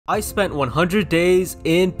I spent 100 days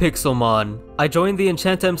in Pixelmon. I joined the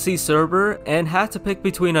Enchant MC server and had to pick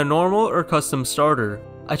between a normal or custom starter.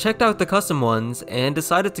 I checked out the custom ones and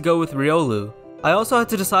decided to go with Riolu. I also had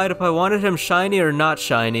to decide if I wanted him shiny or not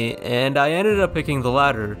shiny, and I ended up picking the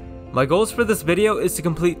latter. My goals for this video is to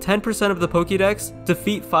complete 10% of the Pokédex,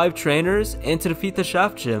 defeat 5 trainers, and to defeat the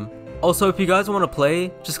Shaft Gym. Also, if you guys want to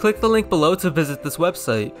play, just click the link below to visit this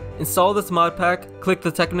website. Install this mod pack, click the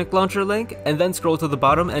Technic Launcher link, and then scroll to the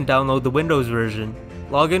bottom and download the Windows version.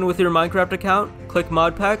 Log in with your Minecraft account, click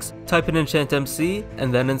modpacks, type in Enchant MC,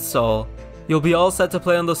 and then install. You'll be all set to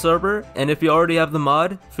play on the server, and if you already have the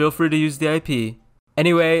mod, feel free to use the IP.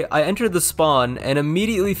 Anyway, I entered the spawn and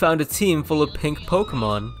immediately found a team full of pink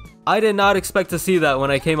Pokemon. I did not expect to see that when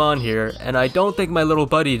I came on here, and I don't think my little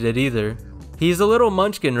buddy did either. He's a little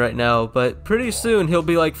munchkin right now, but pretty soon he'll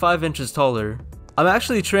be like 5 inches taller. I'm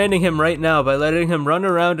actually training him right now by letting him run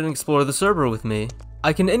around and explore the server with me.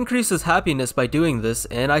 I can increase his happiness by doing this,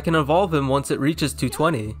 and I can evolve him once it reaches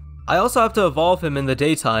 220. I also have to evolve him in the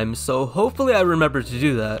daytime, so hopefully I remember to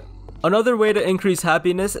do that. Another way to increase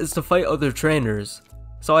happiness is to fight other trainers.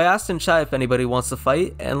 So I asked in chat if anybody wants to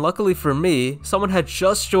fight, and luckily for me, someone had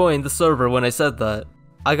just joined the server when I said that.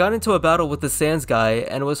 I got into a battle with the Sands guy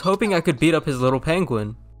and was hoping I could beat up his little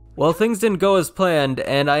penguin. Well, things didn't go as planned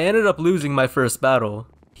and I ended up losing my first battle.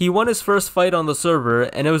 He won his first fight on the server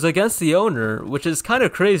and it was against the owner, which is kinda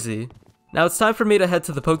crazy. Now it's time for me to head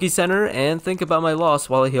to the Poké Center and think about my loss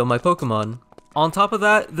while I heal my Pokemon. On top of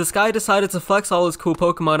that, this guy decided to flex all his cool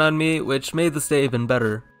Pokemon on me, which made this day even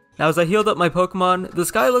better. Now as I healed up my Pokemon,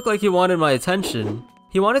 this guy looked like he wanted my attention.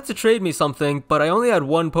 He wanted to trade me something, but I only had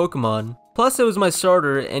one Pokemon. Plus it was my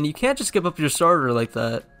starter, and you can't just give up your starter like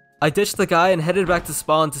that. I ditched the guy and headed back to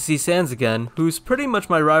spawn to see Sans again, who's pretty much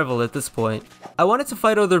my rival at this point. I wanted to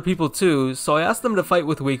fight other people too, so I asked them to fight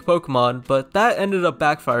with weak Pokemon, but that ended up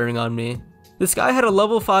backfiring on me. This guy had a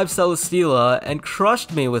level 5 Celesteela and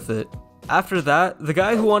crushed me with it. After that, the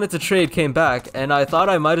guy who wanted to trade came back, and I thought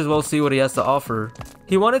I might as well see what he has to offer.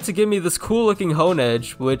 He wanted to give me this cool looking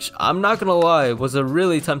Honedge, which I'm not gonna lie, was a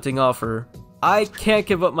really tempting offer. I can't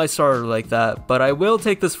give up my starter like that, but I will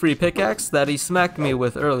take this free pickaxe that he smacked me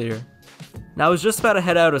with earlier. Now I was just about to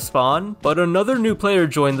head out of spawn, but another new player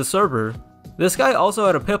joined the server. This guy also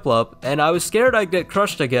had a Piplup, and I was scared I'd get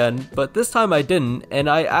crushed again, but this time I didn't, and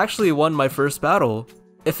I actually won my first battle.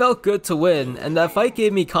 It felt good to win, and that fight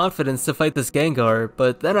gave me confidence to fight this Gengar,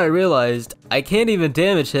 but then I realized I can't even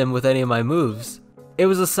damage him with any of my moves. It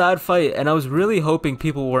was a sad fight, and I was really hoping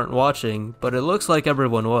people weren't watching, but it looks like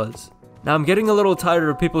everyone was. Now I'm getting a little tired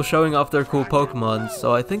of people showing off their cool Pokemon,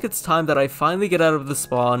 so I think it's time that I finally get out of the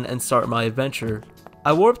spawn and start my adventure.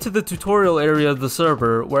 I warped to the tutorial area of the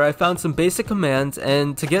server where I found some basic commands,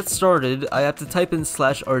 and to get started I have to type in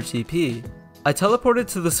 /RTP. I teleported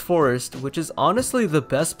to this forest, which is honestly the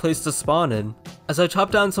best place to spawn in. As I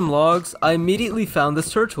chopped down some logs, I immediately found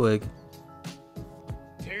this Turtwig.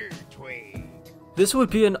 This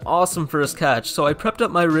would be an awesome first catch, so I prepped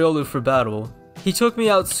up my Riolu for battle. He took me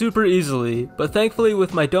out super easily, but thankfully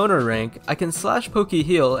with my donor rank, I can /Poke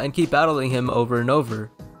heal and keep battling him over and over.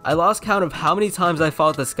 I lost count of how many times I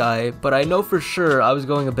fought this guy, but I know for sure I was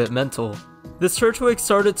going a bit mental. This Turtwig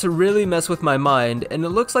started to really mess with my mind, and it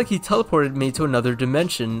looks like he teleported me to another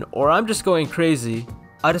dimension, or I'm just going crazy.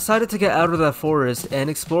 I decided to get out of that forest and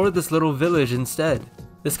explore this little village instead.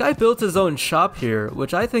 This guy built his own shop here,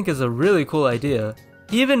 which I think is a really cool idea.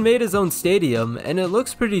 He even made his own stadium, and it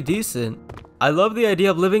looks pretty decent. I love the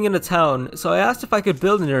idea of living in a town, so I asked if I could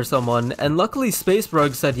build near someone, and luckily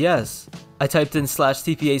Spacebrug said yes. I typed in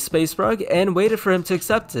 /TPA Spacebrug and waited for him to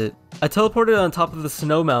accept it. I teleported on top of the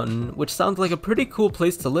snow mountain, which sounds like a pretty cool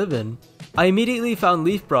place to live in. I immediately found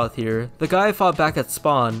Leaf Broth here, the guy I fought back at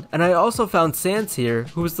spawn, and I also found Sans here,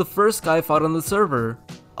 who was the first guy I fought on the server.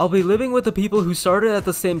 I'll be living with the people who started at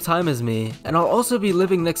the same time as me, and I'll also be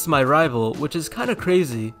living next to my rival, which is kinda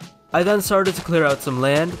crazy. I then started to clear out some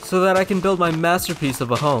land so that I can build my masterpiece of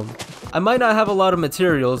a home. I might not have a lot of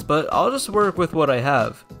materials, but I'll just work with what I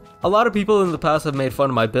have. A lot of people in the past have made fun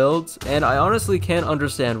of my builds, and I honestly can't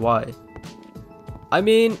understand why. I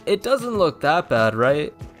mean, it doesn't look that bad,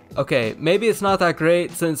 right? Okay, maybe it's not that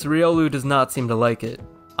great since Riolu does not seem to like it.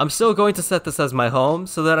 I'm still going to set this as my home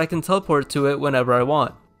so that I can teleport to it whenever I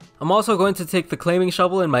want. I'm also going to take the claiming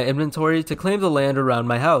shovel in my inventory to claim the land around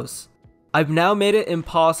my house. I've now made it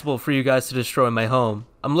impossible for you guys to destroy my home.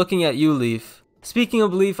 I'm looking at you, Leaf. Speaking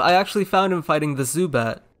of Leaf, I actually found him fighting the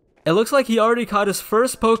Zubat. It looks like he already caught his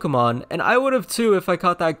first Pokemon, and I would have too if I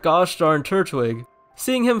caught that gosh darn Turtwig.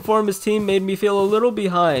 Seeing him form his team made me feel a little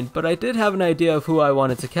behind, but I did have an idea of who I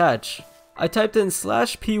wanted to catch. I typed in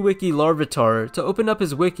 /pwiki larvitar to open up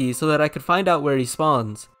his wiki so that I could find out where he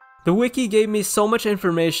spawns. The wiki gave me so much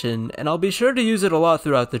information, and I'll be sure to use it a lot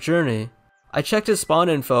throughout the journey. I checked his spawn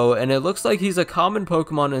info, and it looks like he's a common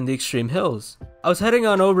Pokemon in the Extreme Hills. I was heading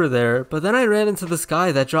on over there, but then I ran into this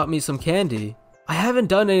guy that dropped me some candy. I haven't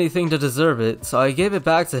done anything to deserve it, so I gave it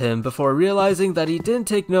back to him before realizing that he didn't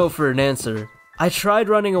take no for an answer. I tried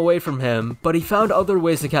running away from him, but he found other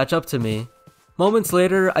ways to catch up to me. Moments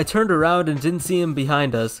later, I turned around and didn't see him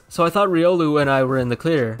behind us, so I thought Riolu and I were in the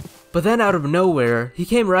clear. But then out of nowhere, he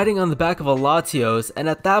came riding on the back of a Latios, and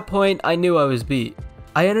at that point, I knew I was beat.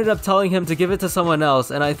 I ended up telling him to give it to someone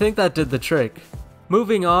else, and I think that did the trick.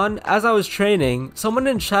 Moving on, as I was training, someone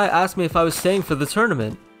in chat asked me if I was staying for the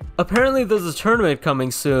tournament. Apparently there's a tournament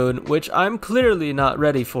coming soon, which I'm clearly not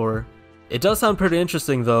ready for. It does sound pretty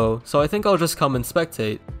interesting though, so I think I'll just come and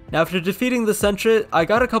spectate. Now after defeating the Sentret, I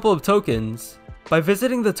got a couple of tokens. By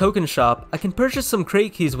visiting the token shop, I can purchase some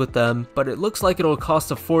crate keys with them, but it looks like it'll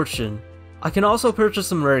cost a fortune. I can also purchase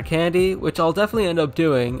some rare candy, which I'll definitely end up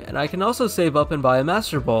doing, and I can also save up and buy a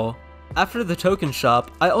Master Ball. After the token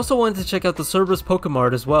shop, I also wanted to check out the server's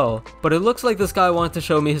Pokemart as well, but it looks like this guy wanted to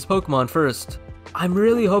show me his Pokemon first. I'm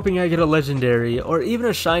really hoping I get a legendary, or even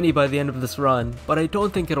a shiny by the end of this run, but I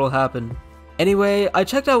don't think it'll happen. Anyway, I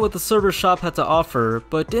checked out what the server shop had to offer,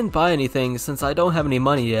 but didn't buy anything since I don't have any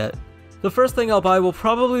money yet. The first thing I'll buy will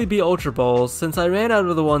probably be Ultra Balls since I ran out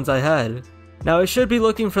of the ones I had. Now I should be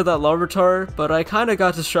looking for that Larvitar, but I kinda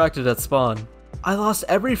got distracted at spawn. I lost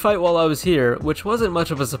every fight while I was here, which wasn't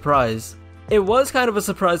much of a surprise. It was kind of a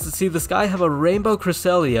surprise to see this guy have a Rainbow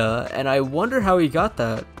Cresselia, and I wonder how he got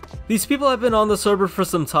that. These people have been on the server for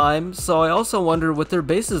some time, so I also wonder what their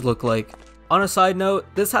bases look like. On a side note,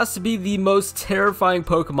 this has to be the most terrifying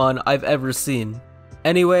Pokemon I've ever seen.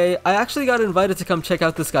 Anyway, I actually got invited to come check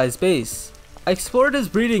out this guy's base. I explored his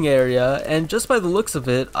breeding area, and just by the looks of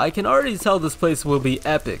it, I can already tell this place will be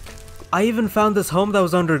epic. I even found this home that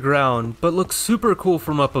was underground, but looks super cool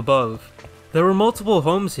from up above. There were multiple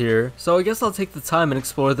homes here, so I guess I'll take the time and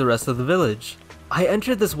explore the rest of the village. I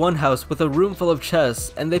entered this one house with a room full of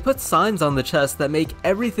chests, and they put signs on the chests that make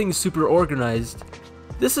everything super organized.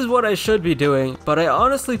 This is what I should be doing, but I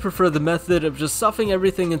honestly prefer the method of just stuffing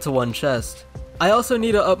everything into one chest. I also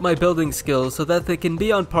need to up my building skills so that they can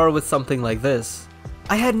be on par with something like this.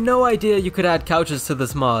 I had no idea you could add couches to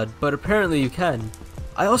this mod, but apparently you can.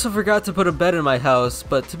 I also forgot to put a bed in my house,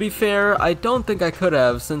 but to be fair, I don't think I could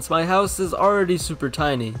have since my house is already super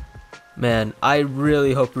tiny. Man, I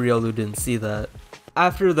really hope Riolu didn't see that.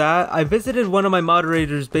 After that, I visited one of my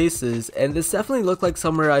moderator's bases, and this definitely looked like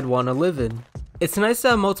somewhere I'd want to live in. It's nice to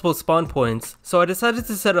have multiple spawn points, so I decided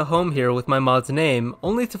to set a home here with my mod's name,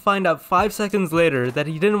 only to find out 5 seconds later that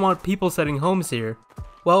he didn't want people setting homes here.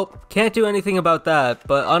 Well, can't do anything about that,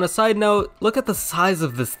 but on a side note, look at the size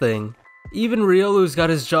of this thing. Even Riolu's got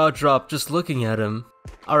his jaw dropped just looking at him.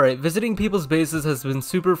 Alright, visiting people's bases has been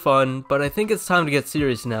super fun, but I think it's time to get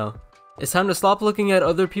serious now. It's time to stop looking at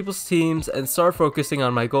other people's teams and start focusing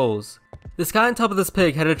on my goals. This guy on top of this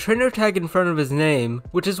pig had a trainer tag in front of his name,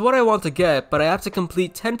 which is what I want to get, but I have to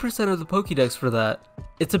complete 10% of the Pokédex for that.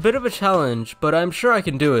 It's a bit of a challenge, but I'm sure I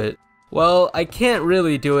can do it. Well, I can't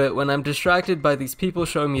really do it when I'm distracted by these people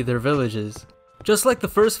showing me their villages. Just like the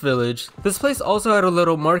first village, this place also had a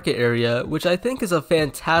little market area, which I think is a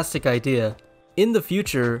fantastic idea. In the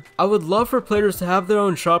future, I would love for players to have their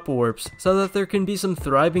own shop warps so that there can be some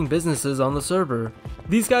thriving businesses on the server.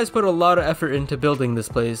 These guys put a lot of effort into building this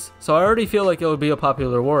place, so I already feel like it would be a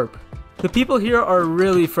popular warp. The people here are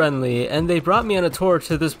really friendly, and they brought me on a tour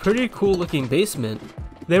to this pretty cool looking basement.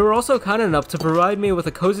 They were also kind enough to provide me with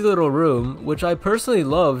a cozy little room, which I personally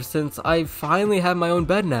loved since I finally have my own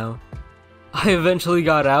bed now. I eventually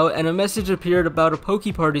got out and a message appeared about a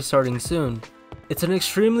Poke Party starting soon. It's an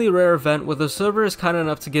extremely rare event where the server is kind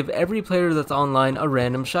enough to give every player that's online a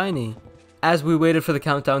random shiny. As we waited for the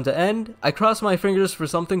countdown to end, I crossed my fingers for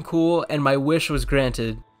something cool and my wish was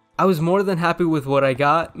granted. I was more than happy with what I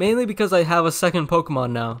got, mainly because I have a second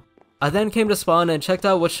Pokemon now. I then came to spawn and checked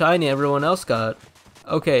out what shiny everyone else got.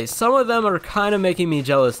 Okay, some of them are kinda making me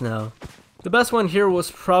jealous now. The best one here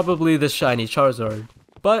was probably this shiny Charizard.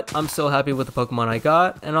 But I'm still happy with the Pokemon I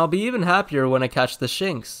got, and I'll be even happier when I catch the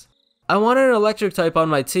Shinx. I wanted an electric type on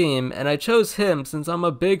my team, and I chose him since I'm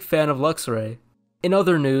a big fan of Luxray. In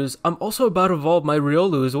other news, I'm also about to evolve my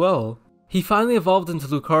Riolu as well. He finally evolved into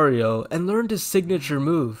Lucario, and learned his signature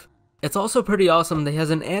move. It's also pretty awesome that he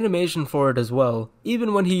has an animation for it as well,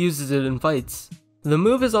 even when he uses it in fights. The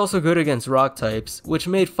move is also good against rock types, which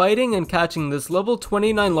made fighting and catching this level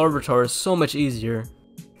 29 Larvitar so much easier.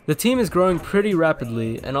 The team is growing pretty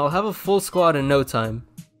rapidly, and I'll have a full squad in no time.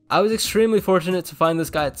 I was extremely fortunate to find this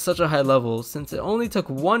guy at such a high level since it only took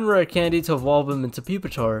one rare candy to evolve him into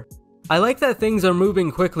Pupitar. I like that things are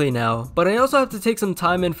moving quickly now, but I also have to take some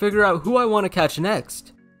time and figure out who I want to catch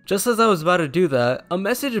next. Just as I was about to do that, a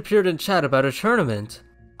message appeared in chat about a tournament.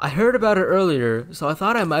 I heard about it earlier, so I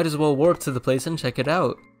thought I might as well warp to the place and check it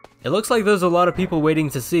out. It looks like there's a lot of people waiting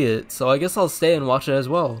to see it, so I guess I'll stay and watch it as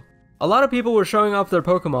well. A lot of people were showing off their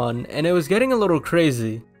Pokemon, and it was getting a little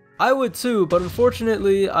crazy. I would too, but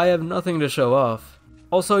unfortunately, I have nothing to show off.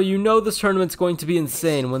 Also, you know this tournament's going to be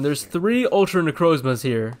insane when there's 3 Ultra Necrozmas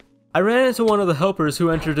here. I ran into one of the helpers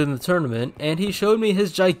who entered in the tournament, and he showed me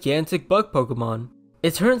his gigantic bug Pokemon.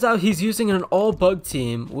 It turns out he's using an all-bug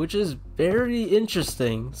team, which is very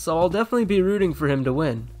interesting, so I'll definitely be rooting for him to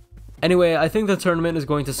win. Anyway, I think the tournament is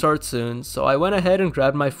going to start soon, so I went ahead and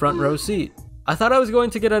grabbed my front row seat. I thought I was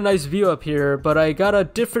going to get a nice view up here, but I got a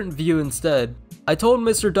different view instead. I told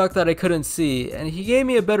Mr. Duck that I couldn't see, and he gave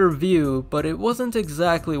me a better view, but it wasn't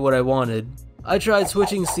exactly what I wanted. I tried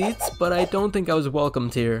switching seats, but I don't think I was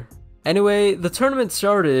welcomed here. Anyway, the tournament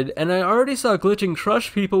started, and I already saw Glitching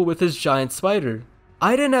crush people with his giant spider.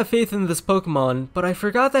 I didn't have faith in this Pokemon, but I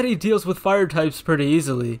forgot that he deals with fire types pretty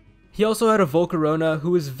easily. He also had a Volcarona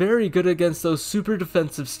who is very good against those super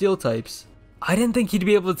defensive steel types. I didn't think he'd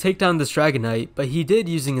be able to take down this Dragonite, but he did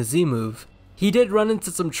using a Z move. He did run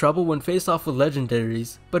into some trouble when faced off with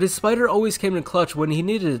legendaries, but his spider always came in clutch when he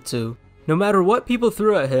needed it to. No matter what people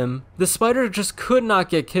threw at him, the spider just could not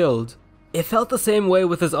get killed. It felt the same way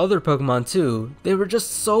with his other Pokemon too, they were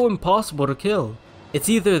just so impossible to kill. It's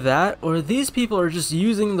either that, or these people are just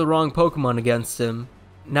using the wrong Pokemon against him.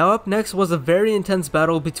 Now up next was a very intense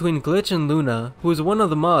battle between Glitch and Luna, who is one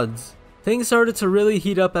of the mods. Things started to really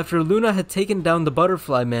heat up after Luna had taken down the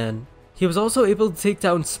Butterfly Man. He was also able to take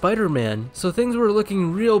down Spider-Man, so things were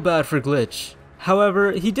looking real bad for Glitch.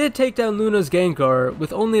 However, he did take down Luna's Gengar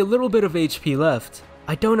with only a little bit of HP left.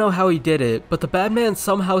 I don't know how he did it, but the bad man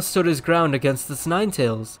somehow stood his ground against this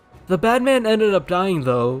Ninetales. The bad man ended up dying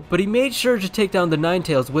though, but he made sure to take down the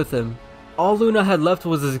Ninetales with him. All Luna had left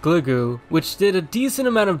was his Gligu, which did a decent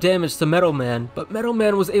amount of damage to Metal Man, but Metal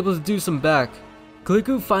Man was able to do some back.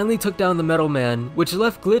 Gligu finally took down the Metal Man, which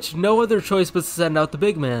left Glitch no other choice but to send out the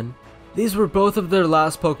Big Man. These were both of their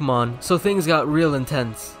last Pokemon, so things got real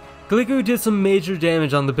intense. Gligu did some major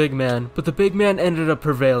damage on the Big Man, but the Big Man ended up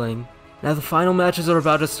prevailing. Now the final matches are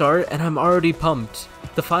about to start, and I'm already pumped.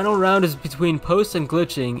 The final round is between Post and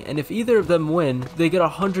Glitching, and if either of them win, they get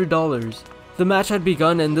 $100. The match had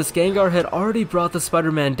begun and this Gengar had already brought the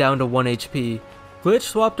Spider-Man down to 1 HP. Glitch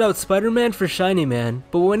swapped out Spider-Man for Shiny Man,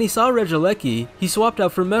 but when he saw Regieleki, he swapped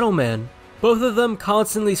out for Metal Man. Both of them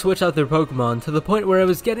constantly switch out their Pokemon to the point where it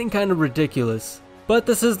was getting kind of ridiculous. But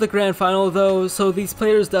this is the grand final though, so these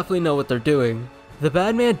players definitely know what they're doing. The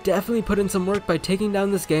bad man definitely put in some work by taking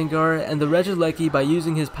down this Gengar and the Regieleki by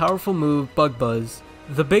using his powerful move, Bug Buzz.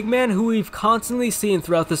 The big man who we've constantly seen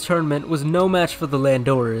throughout this tournament was no match for the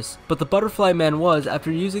Landorus, but the Butterfly Man was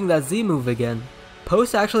after using that Z move again.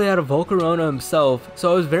 Post actually had a Volcarona himself,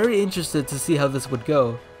 so I was very interested to see how this would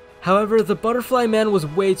go. However, the Butterfly Man was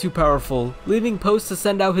way too powerful, leaving Post to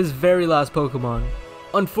send out his very last Pokemon.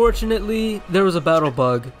 Unfortunately, there was a battle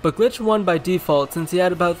bug, but Glitch won by default since he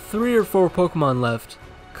had about 3 or 4 Pokemon left.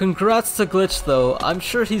 Congrats to Glitch though, I'm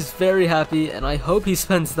sure he's very happy and I hope he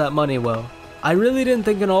spends that money well. I really didn't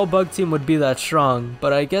think an all-bug team would be that strong,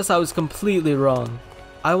 but I guess I was completely wrong.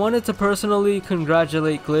 I wanted to personally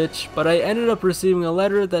congratulate Glitch, but I ended up receiving a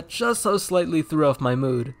letter that just so slightly threw off my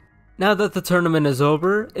mood. Now that the tournament is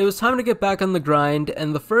over, it was time to get back on the grind,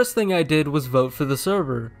 and the first thing I did was vote for the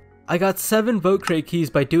server. I got 7 vote crate keys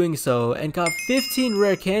by doing so, and got 15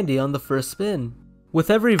 rare candy on the first spin. With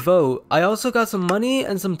every vote, I also got some money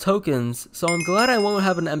and some tokens, so I'm glad I won't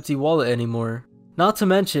have an empty wallet anymore. Not to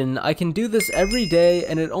mention, I can do this every day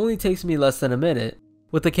and it only takes me less than a minute.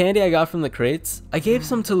 With the candy I got from the crates, I gave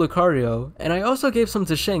some to Lucario, and I also gave some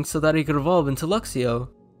to Shanks so that he could evolve into Luxio.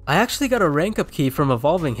 I actually got a rank up key from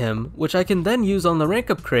evolving him, which I can then use on the rank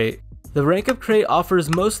up crate. The rank up crate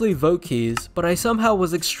offers mostly vote keys, but I somehow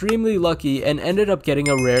was extremely lucky and ended up getting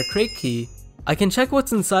a rare crate key. I can check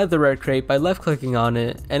what's inside the rare crate by left clicking on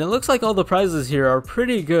it, and it looks like all the prizes here are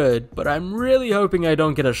pretty good, but I'm really hoping I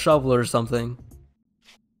don't get a shovel or something.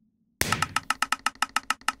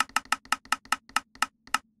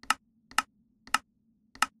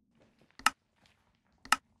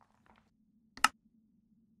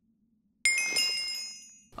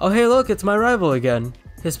 Oh hey look, it's my rival again.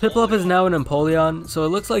 His Piplup is now an Empoleon, so it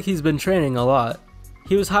looks like he's been training a lot.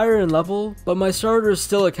 He was higher in level, but my starter is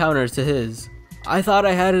still a counter to his. I thought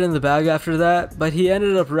I had it in the bag after that, but he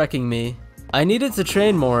ended up wrecking me. I needed to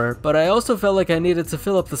train more, but I also felt like I needed to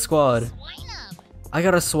fill up the squad. I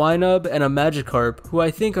got a Swinub and a Magikarp, who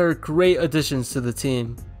I think are great additions to the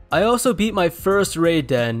team. I also beat my first raid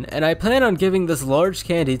den, and I plan on giving this large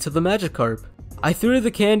candy to the Magikarp. I threw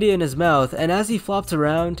the candy in his mouth, and as he flopped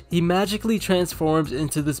around, he magically transformed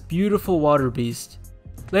into this beautiful water beast.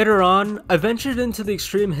 Later on, I ventured into the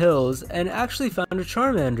extreme hills and actually found a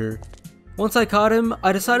Charmander. Once I caught him,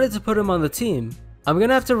 I decided to put him on the team. I'm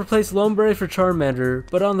gonna have to replace Lombre for Charmander,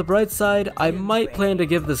 but on the bright side, I might plan to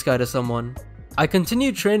give this guy to someone. I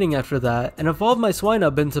continued training after that, and evolved my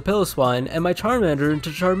Swinub into Piloswine and my Charmander into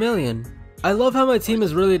Charmeleon. I love how my team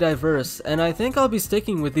is really diverse, and I think I'll be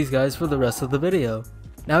sticking with these guys for the rest of the video.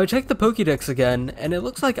 Now I checked the Pokédex again, and it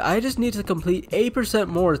looks like I just need to complete 8%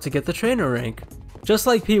 more to get the trainer rank. Just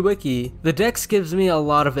like P-Wiki, the Dex gives me a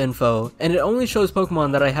lot of info, and it only shows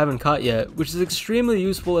Pokemon that I haven't caught yet, which is extremely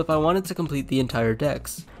useful if I wanted to complete the entire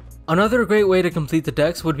Dex. Another great way to complete the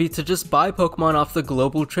Dex would be to just buy Pokemon off the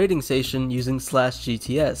global trading station using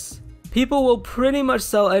 /GTS. People will pretty much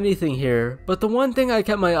sell anything here, but the one thing I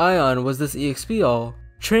kept my eye on was this EXP all.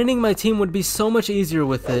 Training my team would be so much easier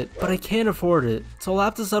with it, but I can't afford it, so I'll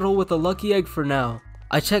have to settle with a lucky egg for now.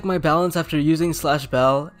 I checked my balance after using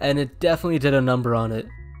 /Bell, and it definitely did a number on it.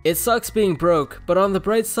 It sucks being broke, but on the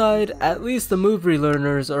bright side, at least the move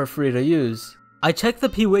relearners are free to use. I checked the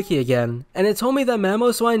P-Wiki again, and it told me that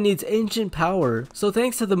Mamoswine needs ancient power, so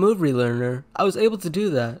thanks to the move relearner, I was able to do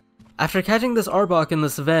that. After catching this Arbok in the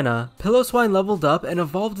savannah, Piloswine leveled up and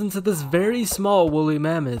evolved into this very small woolly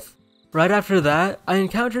mammoth. Right after that, I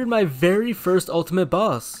encountered my very first ultimate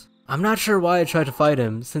boss. I'm not sure why I tried to fight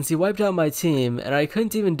him, since he wiped out my team and I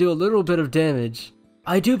couldn't even do a little bit of damage.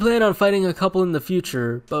 I do plan on fighting a couple in the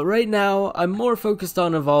future, but right now, I'm more focused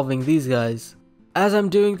on evolving these guys. As I'm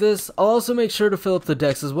doing this, I'll also make sure to fill up the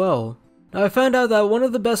Dex as well. Now I found out that one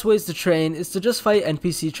of the best ways to train is to just fight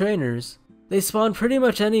NPC trainers. They spawn pretty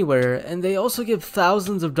much anywhere, and they also give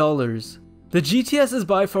thousands of dollars. The GTS is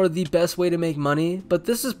by far the best way to make money, but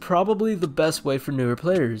this is probably the best way for newer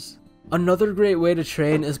players. Another great way to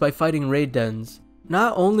train is by fighting raid dens.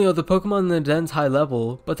 Not only are the Pokemon in the dens high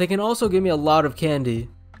level, but they can also give me a lot of candy.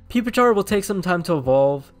 Pupitar will take some time to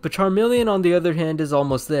evolve, but Charmeleon on the other hand is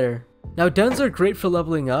almost there. Now dens are great for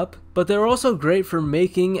leveling up, but they're also great for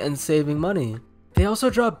making and saving money. They also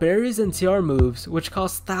drop berries and TR moves, which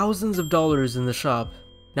cost thousands of dollars in the shop.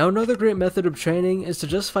 Now another great method of training is to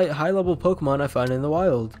just fight high level Pokemon I find in the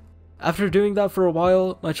wild. After doing that for a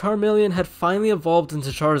while, my Charmeleon had finally evolved into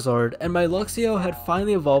Charizard, and my Luxio had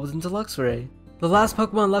finally evolved into Luxray. The last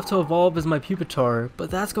Pokemon left to evolve is my Pupitar, but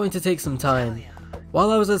that's going to take some time. While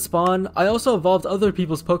I was at spawn, I also evolved other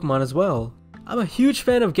people's Pokemon as well. I'm a huge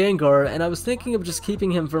fan of Gengar, and I was thinking of just keeping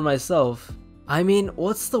him for myself. I mean,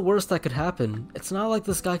 what's the worst that could happen? It's not like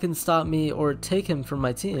this guy can stop me or take him from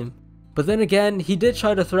my team. But then again, he did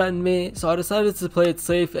try to threaten me, so I decided to play it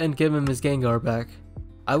safe and give him his Gengar back.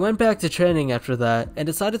 I went back to training after that, and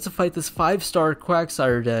decided to fight this 5-star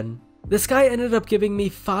Quagsire den. This guy ended up giving me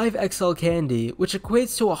 5 XL candy, which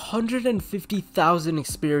equates to 150,000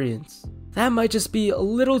 experience. That might just be a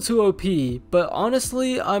little too OP, but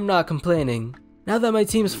honestly, I'm not complaining. Now that my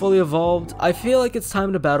team's fully evolved, I feel like it's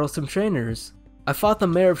time to battle some trainers. I fought the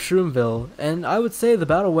mayor of Shroomville, and I would say the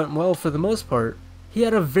battle went well for the most part. He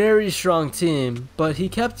had a very strong team, but he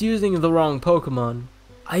kept using the wrong Pokemon.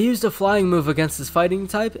 I used a flying move against his fighting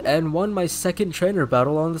type and won my second trainer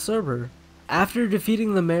battle on the server. After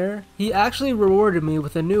defeating the mayor, he actually rewarded me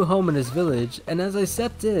with a new home in his village, and as I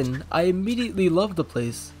stepped in, I immediately loved the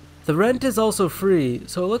place. The rent is also free,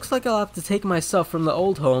 so it looks like I'll have to take my stuff from the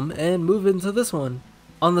old home and move into this one.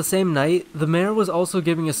 On the same night, the mayor was also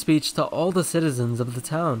giving a speech to all the citizens of the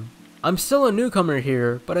town. I'm still a newcomer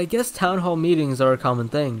here, but I guess town hall meetings are a common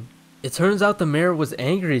thing. It turns out the mayor was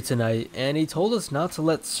angry tonight, and he told us not to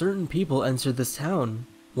let certain people enter this town.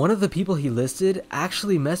 One of the people he listed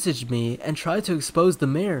actually messaged me and tried to expose the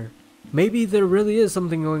mayor. Maybe there really is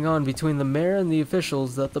something going on between the mayor and the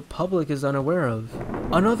officials that the public is unaware of.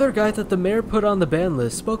 Another guy that the mayor put on the ban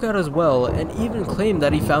list spoke out as well and even claimed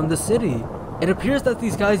that he found the city. It appears that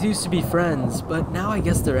these guys used to be friends, but now I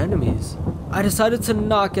guess they're enemies. I decided to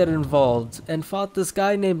not get involved and fought this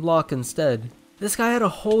guy named Locke instead. This guy had a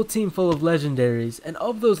whole team full of legendaries, and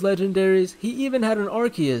of those legendaries, he even had an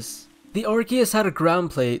Arceus. The Arceus had a ground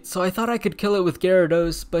plate, so I thought I could kill it with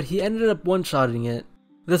Gyarados, but he ended up one-shotting it.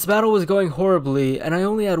 This battle was going horribly, and I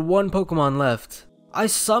only had one Pokemon left. I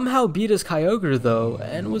somehow beat his Kyogre though,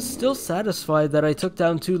 and was still satisfied that I took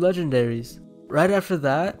down 2 legendaries. Right after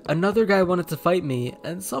that, another guy wanted to fight me,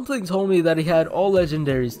 and something told me that he had all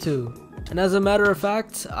legendaries too. And as a matter of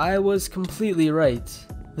fact, I was completely right.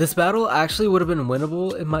 This battle actually would have been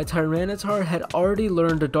winnable if my Tyranitar had already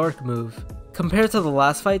learned a dark move. Compared to the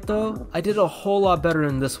last fight though, I did a whole lot better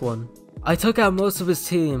in this one. I took out most of his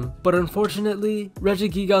team, but unfortunately,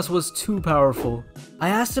 Regigigas was too powerful. I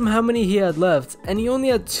asked him how many he had left, and he only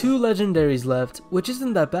had 2 legendaries left, which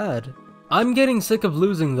isn't that bad. I'm getting sick of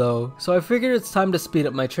losing though, so I figured it's time to speed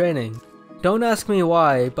up my training. Don't ask me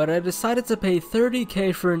why, but I decided to pay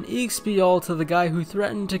 30k for an EXP all to the guy who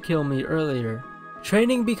threatened to kill me earlier.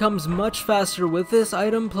 Training becomes much faster with this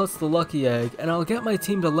item plus the lucky egg, and I'll get my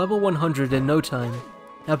team to level 100 in no time.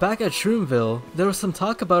 Now back at Shroomville, there was some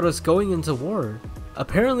talk about us going into war.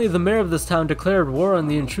 Apparently the mayor of this town declared war on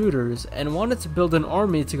the intruders and wanted to build an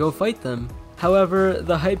army to go fight them. However,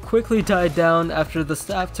 the hype quickly died down after the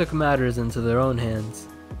staff took matters into their own hands.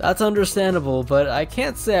 That's understandable, but I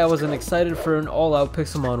can't say I wasn't excited for an all-out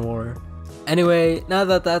Pixelmon war. Anyway, now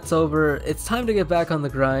that that's over, it's time to get back on the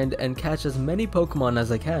grind and catch as many Pokemon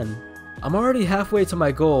as I can. I'm already halfway to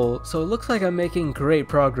my goal, so it looks like I'm making great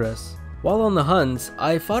progress. While on the hunt,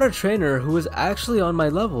 I fought a trainer who was actually on my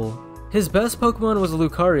level. His best Pokemon was a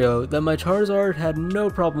Lucario that my Charizard had no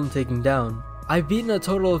problem taking down. I've beaten a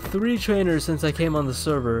total of 3 trainers since I came on the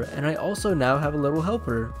server, and I also now have a little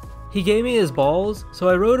helper. He gave me his balls, so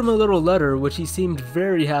I wrote him a little letter which he seemed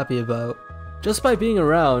very happy about. Just by being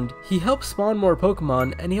around, he helped spawn more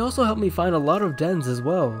Pokemon, and he also helped me find a lot of dens as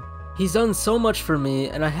well. He's done so much for me,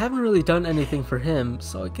 and I haven't really done anything for him,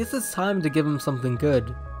 so I guess it's time to give him something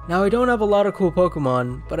good. Now I don't have a lot of cool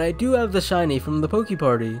Pokemon, but I do have the shiny from the Poke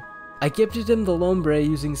Party. I gifted him the Lombre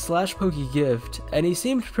using /PokeGift, and he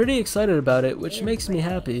seemed pretty excited about it, which makes me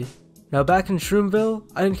happy. Now back in Shroomville,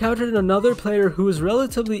 I encountered another player who was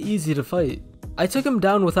relatively easy to fight. I took him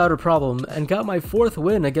down without a problem, and got my 4th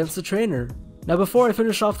win against the trainer. Now before I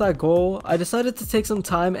finish off that goal, I decided to take some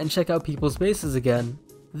time and check out people's bases again.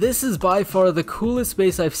 This is by far the coolest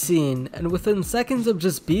base I've seen, and within seconds of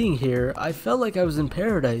just being here, I felt like I was in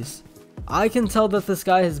paradise. I can tell that this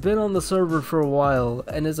guy has been on the server for a while,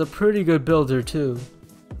 and is a pretty good builder too.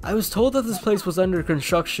 I was told that this place was under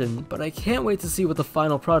construction, but I can't wait to see what the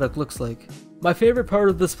final product looks like. My favorite part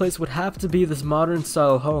of this place would have to be this modern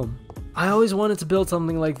style home. I always wanted to build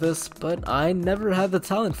something like this, but I never had the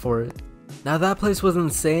talent for it. Now that place was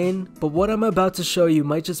insane, but what I'm about to show you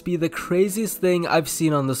might just be the craziest thing I've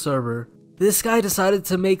seen on the server. This guy decided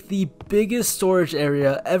to make the biggest storage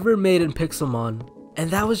area ever made in Pixelmon. And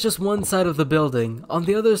that was just one side of the building. On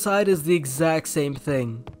the other side is the exact same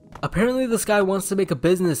thing. Apparently this guy wants to make a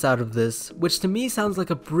business out of this, which to me sounds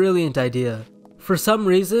like a brilliant idea. For some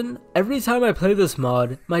reason, every time I play this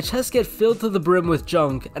mod, my chests get filled to the brim with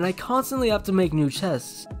junk and I constantly have to make new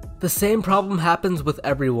chests. The same problem happens with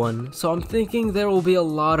everyone, so I'm thinking there will be a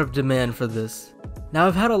lot of demand for this. Now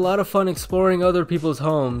I've had a lot of fun exploring other people's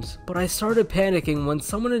homes, but I started panicking when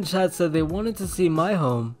someone in chat said they wanted to see my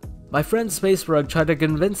home. My friend Space Rug tried to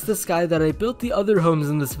convince this guy that I built the other homes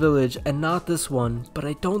in this village and not this one, but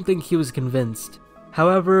I don't think he was convinced.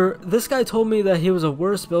 However, this guy told me that he was a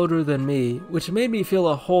worse builder than me, which made me feel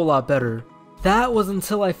a whole lot better. That was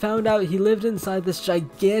until I found out he lived inside this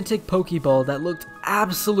gigantic Pokeball that looked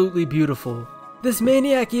absolutely beautiful. This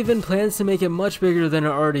maniac even plans to make it much bigger than it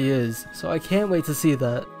already is, so I can't wait to see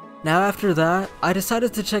that. Now after that, I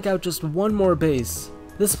decided to check out just one more base.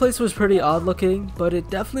 This place was pretty odd looking, but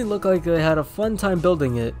it definitely looked like they had a fun time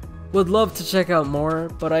building it. Would love to check out more,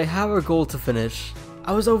 but I have a goal to finish.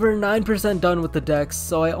 I was over 9% done with the decks,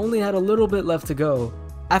 so I only had a little bit left to go.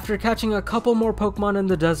 After catching a couple more Pokemon in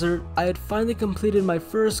the desert, I had finally completed my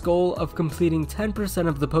first goal of completing 10%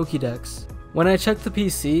 of the Pokédex. When I checked the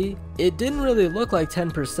PC, it didn't really look like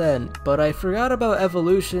 10%, but I forgot about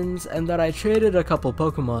evolutions and that I traded a couple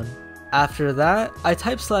Pokemon. After that, I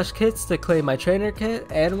typed /kits to claim my trainer kit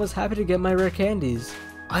and was happy to get my rare candies.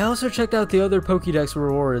 I also checked out the other Pokédex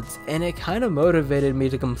rewards, and it kinda motivated me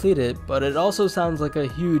to complete it, but it also sounds like a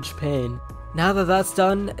huge pain. Now that that's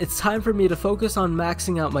done, it's time for me to focus on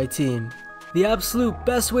maxing out my team. The absolute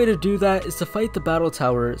best way to do that is to fight the battle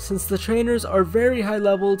tower, since the trainers are very high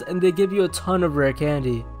leveled and they give you a ton of rare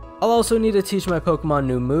candy. I'll also need to teach my Pokemon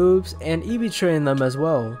new moves and EV train them as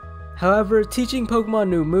well. However, teaching Pokemon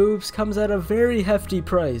new moves comes at a very hefty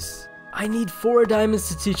price. I need 4 diamonds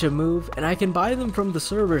to teach a move, and I can buy them from the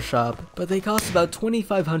server shop, but they cost about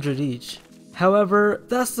 2,500 each. However,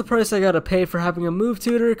 that's the price I gotta pay for having a move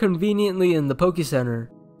tutor conveniently in the Poke Center.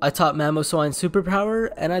 I taught Mamoswine Superpower,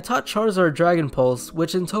 and I taught Charizard Dragon Pulse,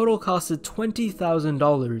 which in total costed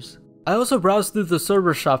 $20,000. I also browsed through the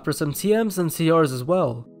server shop for some TMs and CRs as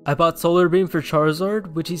well. I bought Solar Beam for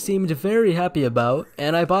Charizard, which he seemed very happy about,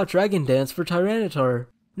 and I bought Dragon Dance for Tyranitar.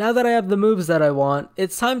 Now that I have the moves that I want,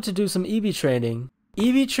 it's time to do some EV training.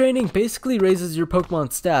 EV training basically raises your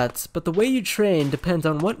Pokemon stats, but the way you train depends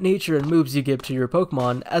on what nature and moves you give to your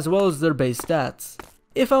Pokemon, as well as their base stats.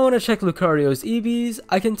 If I want to check Lucario's EVs,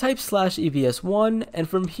 I can type /EVS1, and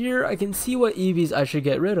from here I can see what EVs I should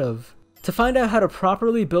get rid of. To find out how to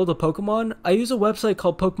properly build a Pokemon, I use a website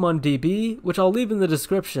called PokemonDB, which I'll leave in the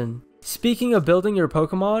description. Speaking of building your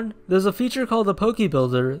Pokemon, there's a feature called the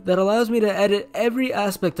Pokebuilder that allows me to edit every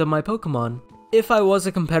aspect of my Pokemon. If I was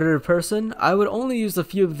a competitive person, I would only use a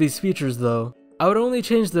few of these features though. I would only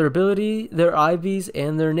change their ability, their IVs,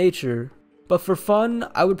 and their nature. But for fun,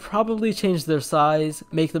 I would probably change their size,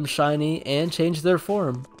 make them shiny, and change their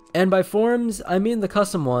form. And by forms, I mean the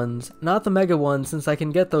custom ones, not the mega ones since I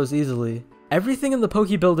can get those easily. Everything in the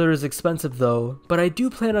Pokebuilder is expensive though, but I do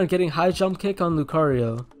plan on getting High Jump Kick on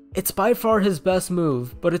Lucario. It's by far his best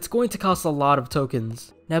move, but it's going to cost a lot of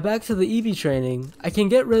tokens. Now back to the EV training, I can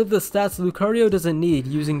get rid of the stats Lucario doesn't need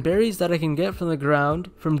using berries that I can get from the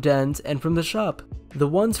ground, from dens, and from the shop. The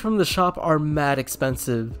ones from the shop are mad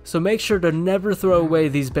expensive, so make sure to never throw away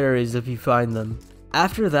these berries if you find them.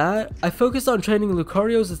 After that, I focused on training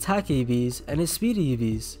Lucario's attack EVs and his speed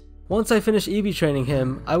EVs. Once I finished EV training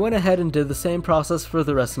him, I went ahead and did the same process for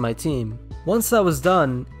the rest of my team. Once that was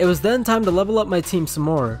done, it was then time to level up my team some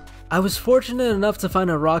more. I was fortunate enough to find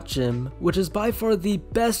a rock gym, which is by far the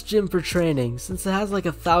best gym for training since it has like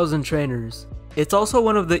 1,000 trainers. It's also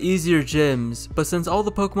one of the easier gyms, but since all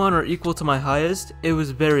the Pokemon are equal to my highest, it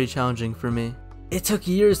was very challenging for me. It took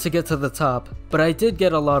years to get to the top, but I did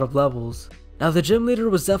get a lot of levels. Now the gym leader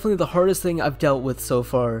was definitely the hardest thing I've dealt with so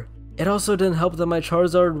far. It also didn't help that my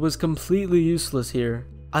Charizard was completely useless here.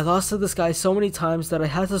 I lost to this guy so many times that I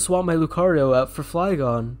had to swap my Lucario out for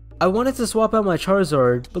Flygon. I wanted to swap out my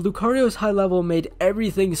Charizard, but Lucario's high level made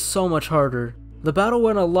everything so much harder. The battle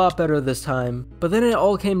went a lot better this time, but then it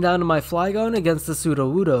all came down to my Flygon against the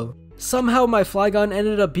Sudowoodo. Somehow my Flygon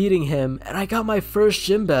ended up beating him, and I got my first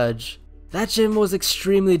gym badge. That gym was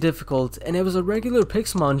extremely difficult, and it was a regular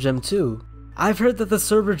Pixelmon gym too. I've heard that the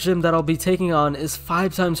server gym that I'll be taking on is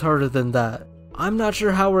 5 times harder than that. I'm not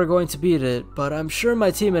sure how we're going to beat it, but I'm sure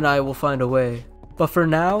my team and I will find a way. But for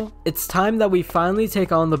now, it's time that we finally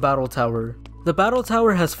take on the Battle Tower. The Battle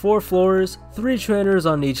Tower has 4 floors, 3 trainers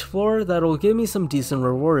on each floor that'll give me some decent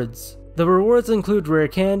rewards. The rewards include rare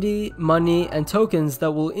candy, money, and tokens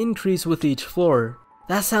that will increase with each floor.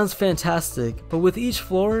 That sounds fantastic, but with each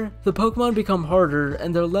floor, the Pokemon become harder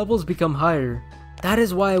and their levels become higher. That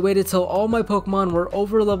is why I waited till all my Pokemon were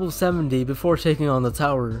over level 70 before taking on the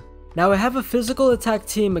tower. Now I have a physical attack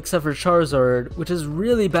team except for Charizard, which is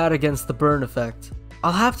really bad against the burn effect.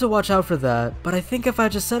 I'll have to watch out for that, but I think if I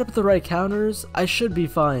just set up the right counters, I should be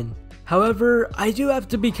fine. However, I do have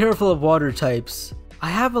to be careful of water types.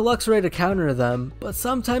 I have a Luxray to counter them, but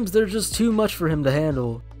sometimes they're just too much for him to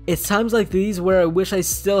handle. It's times like these where I wish I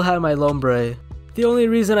still had my Lombre. The only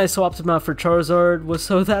reason I swapped him out for Charizard was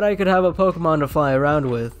so that I could have a Pokemon to fly around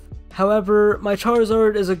with. However, my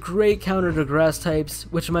Charizard is a great counter to grass types,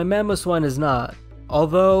 which my Mamoswine is not.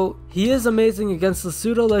 Although, he is amazing against the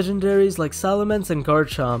pseudo-legendaries like Salamence and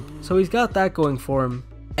Garchomp, so he's got that going for him.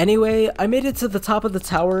 Anyway, I made it to the top of the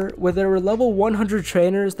tower where there were level 100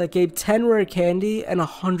 trainers that gave 10 rare candy and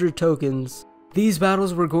 100 tokens. These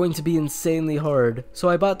battles were going to be insanely hard, so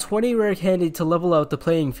I bought 20 rare candy to level out the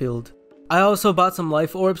playing field. I also bought some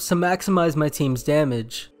life orbs to maximize my team's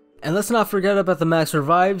damage. And let's not forget about the max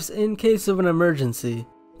revives in case of an emergency.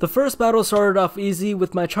 The first battle started off easy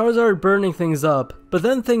with my Charizard burning things up, but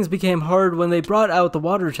then things became hard when they brought out the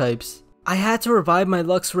water types. I had to revive my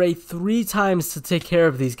Luxray 3 times to take care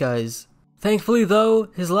of these guys. Thankfully though,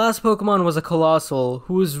 his last Pokemon was a Colossal,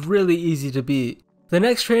 who was really easy to beat. The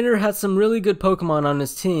next trainer had some really good Pokemon on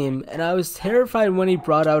his team, and I was terrified when he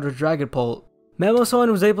brought out a Dragapult.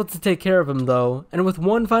 Mamoswine was able to take care of him though, and with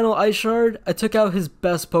one final Ice Shard, I took out his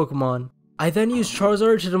best Pokemon. I then used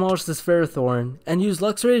Charizard to demolish this Ferrothorn, and used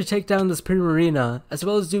Luxray to take down this Primarina, as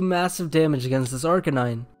well as do massive damage against this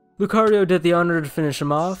Arcanine. Lucario did the honor to finish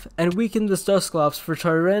him off, and weakened this Dusclops for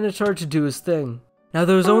Tyranitar to do his thing. Now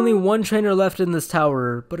there's only one trainer left in this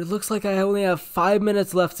tower, but it looks like I only have 5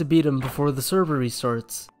 minutes left to beat him before the server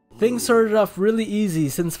restarts. Things started off really easy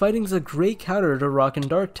since fighting's a great counter to Rock and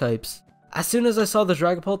Dark types. As soon as I saw the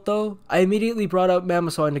Dragapult though, I immediately brought out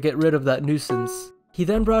Mamoswine to get rid of that nuisance. He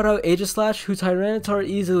then brought out Aegislash, who Tyranitar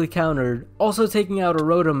easily countered, also taking out a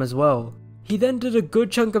Rotom as well. He then did a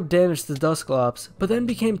good chunk of damage to Dusclops, but then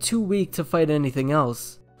became too weak to fight anything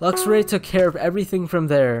else. Luxray took care of everything from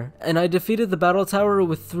there, and I defeated the battle tower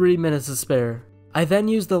with 3 minutes to spare. I then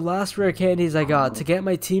used the last rare candies I got to get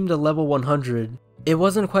my team to level 100. It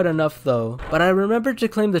wasn't quite enough though, but I remembered to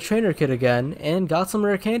claim the trainer kit again, and got some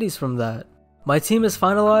rare candies from that. My team is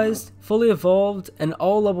finalized, fully evolved, and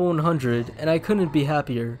all level 100, and I couldn't be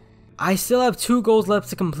happier. I still have 2 goals left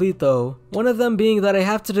to complete though, one of them being that I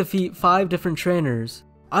have to defeat 5 different trainers.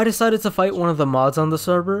 I decided to fight one of the mods on the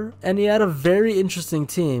server, and he had a very interesting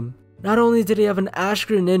team. Not only did he have an Ash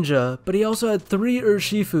Greninja, but he also had 3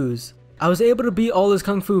 Urshifus. I was able to beat all his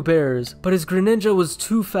Kung Fu bears, but his Greninja was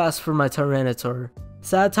too fast for my Tyranitar.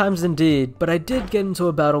 Sad times indeed, but I did get into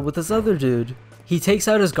a battle with this other dude. He takes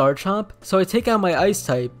out his Garchomp, so I take out my Ice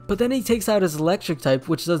type, but then he takes out his Electric type,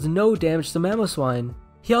 which does no damage to Mamoswine.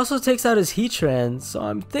 He also takes out his Heatran, so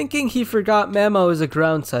I'm thinking he forgot Mamo is a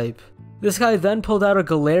ground type. This guy then pulled out a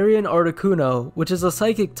Galarian Articuno, which is a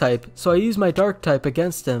Psychic type, so I used my Dark type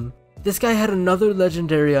against him. This guy had another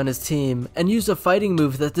legendary on his team, and used a fighting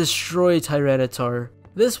move that destroyed Tyranitar.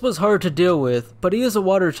 This was hard to deal with, but he is a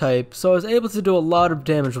water type, so I was able to do a lot of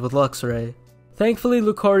damage with Luxray. Thankfully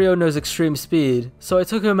Lucario knows extreme speed, so I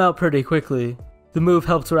took him out pretty quickly. The move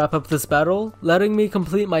helped wrap up this battle, letting me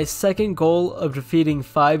complete my second goal of defeating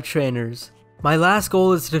 5 trainers. My last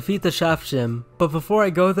goal is to defeat the Shaft Gym, but before I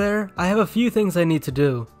go there, I have a few things I need to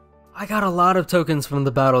do. I got a lot of tokens from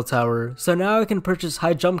the Battle Tower, so now I can purchase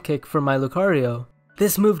High Jump Kick for my Lucario.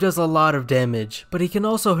 This move does a lot of damage, but he can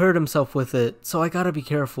also hurt himself with it, so I gotta be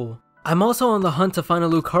careful. I'm also on the hunt to find a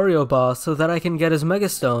Lucario boss so that I can get his Mega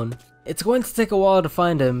Stone. It's going to take a while to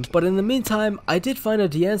find him, but in the meantime, I did find a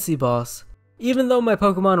Diancie boss. Even though my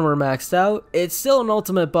Pokemon were maxed out, it's still an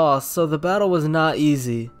ultimate boss, so the battle was not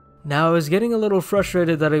easy. Now I was getting a little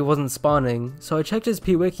frustrated that he wasn't spawning, so I checked his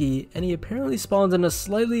P-Wiki, and he apparently spawned in a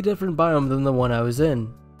slightly different biome than the one I was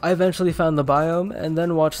in. I eventually found the biome, and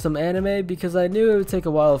then watched some anime because I knew it would take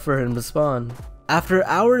a while for him to spawn. After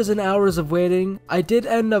hours and hours of waiting, I did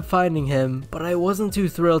end up finding him, but I wasn't too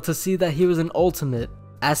thrilled to see that he was an ultimate.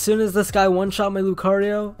 As soon as this guy one-shot my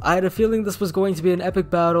Lucario, I had a feeling this was going to be an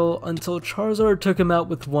epic battle until Charizard took him out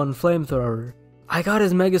with one flamethrower. I got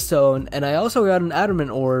his Mega Stone, and I also got an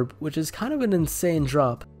Adamant Orb, which is kind of an insane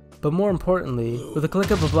drop. But more importantly, with a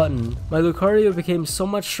click of a button, my Lucario became so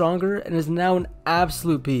much stronger and is now an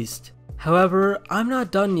absolute beast. However, I'm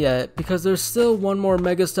not done yet because there's still one more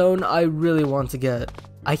Mega Stone I really want to get.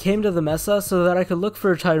 I came to the Mesa so that I could look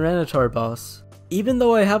for a Tyranitar boss. Even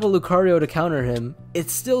though I have a Lucario to counter him,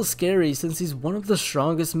 it's still scary since he's one of the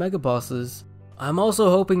strongest Mega Bosses. I'm also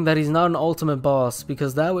hoping that he's not an ultimate boss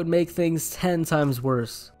because that would make things 10 times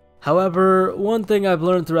worse. However, one thing I've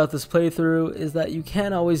learned throughout this playthrough is that you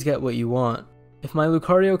can't always get what you want. If my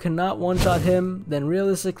Lucario cannot one-shot him, then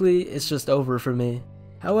realistically it's just over for me.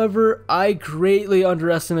 However, I greatly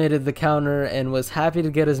underestimated the counter and was happy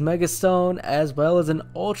to get his Mega Stone as well as an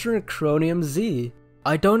Ultra Necronium Z.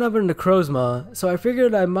 I don't have a Necrozma, so I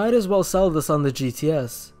figured I might as well sell this on the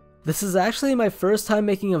GTS. This is actually my first time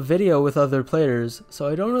making a video with other players, so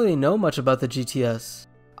I don't really know much about the GTS.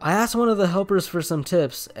 I asked one of the helpers for some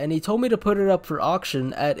tips, and he told me to put it up for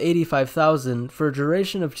auction at 85,000 for a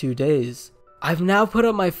duration of 2 days. I've now put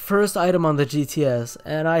up my first item on the GTS,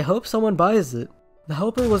 and I hope someone buys it. The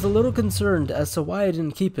helper was a little concerned as to why I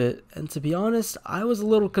didn't keep it, and to be honest, I was a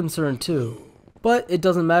little concerned too. But it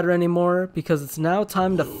doesn't matter anymore because it's now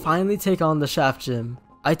time to finally take on the Shaft Gym.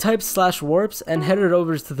 I typed /warps and headed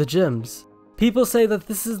over to the gyms. People say that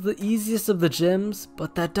this is the easiest of the gyms,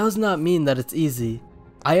 but that does not mean that it's easy.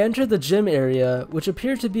 I entered the gym area, which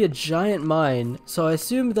appeared to be a giant mine, so I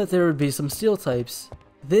assumed that there would be some steel types.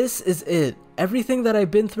 This is it. Everything that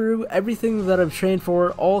I've been through, everything that I've trained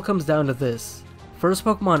for, all comes down to this. First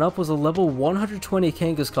Pokemon up was a level 120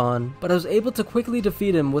 Kangaskhan, but I was able to quickly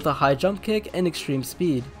defeat him with a high jump kick and extreme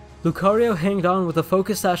speed. Lucario hanged on with the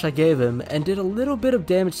focus sash I gave him and did a little bit of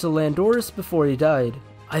damage to Landorus before he died.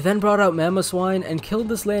 I then brought out Mamoswine and killed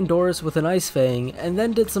this Landorus with an Ice Fang and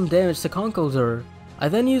then did some damage to Conkeldurr. I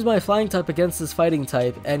then used my flying type against his fighting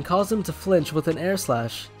type and caused him to flinch with an Air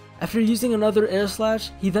Slash. After using another Air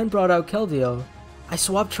Slash, he then brought out Keldeo. I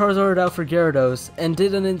swapped Charizard out for Gyarados and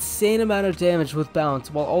did an insane amount of damage with Bounce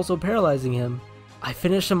while also paralyzing him. I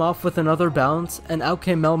finished him off with another Bounce and out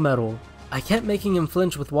came Melmetal. I kept making him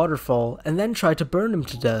flinch with Waterfall and then tried to burn him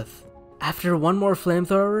to death. After one more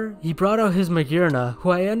Flamethrower, he brought out his Magearna,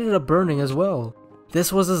 who I ended up burning as well.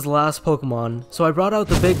 This was his last Pokemon, so I brought out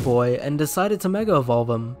the big boy and decided to Mega Evolve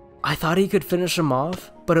him. I thought he could finish him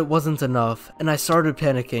off, but it wasn't enough and I started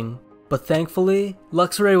panicking. But thankfully,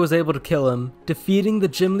 Luxray was able to kill him, defeating the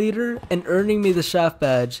gym leader and earning me the Shaft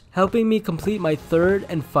Badge, helping me complete my third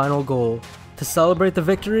and final goal. To celebrate the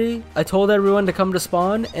victory, I told everyone to come to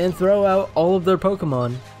spawn and throw out all of their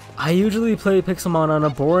Pokemon. I usually play Pixelmon on a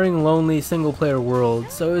boring, lonely single player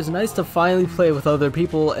world, so it was nice to finally play with other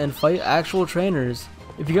people and fight actual trainers.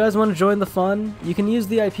 If you guys want to join the fun, you can use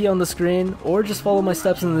the IP on the screen or just follow my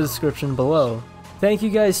steps in the description below. Thank you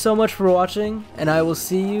guys so much for watching, and I will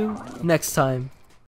see you next time.